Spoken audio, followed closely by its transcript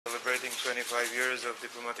celebrating 25 years of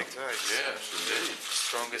diplomatic ties. Yes, indeed.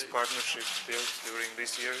 Strongest partnership built during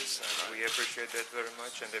these years, and we appreciate that very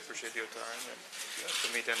much, and appreciate your time and to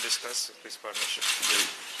meet and discuss this partnership. Indeed.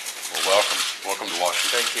 Well, welcome. Welcome to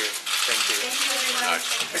Washington. Thank you. Thank you. Thank you, everyone.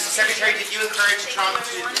 Nice. Mr. Secretary, did you encourage Trump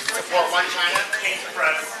to support One China? Thank you,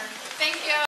 President.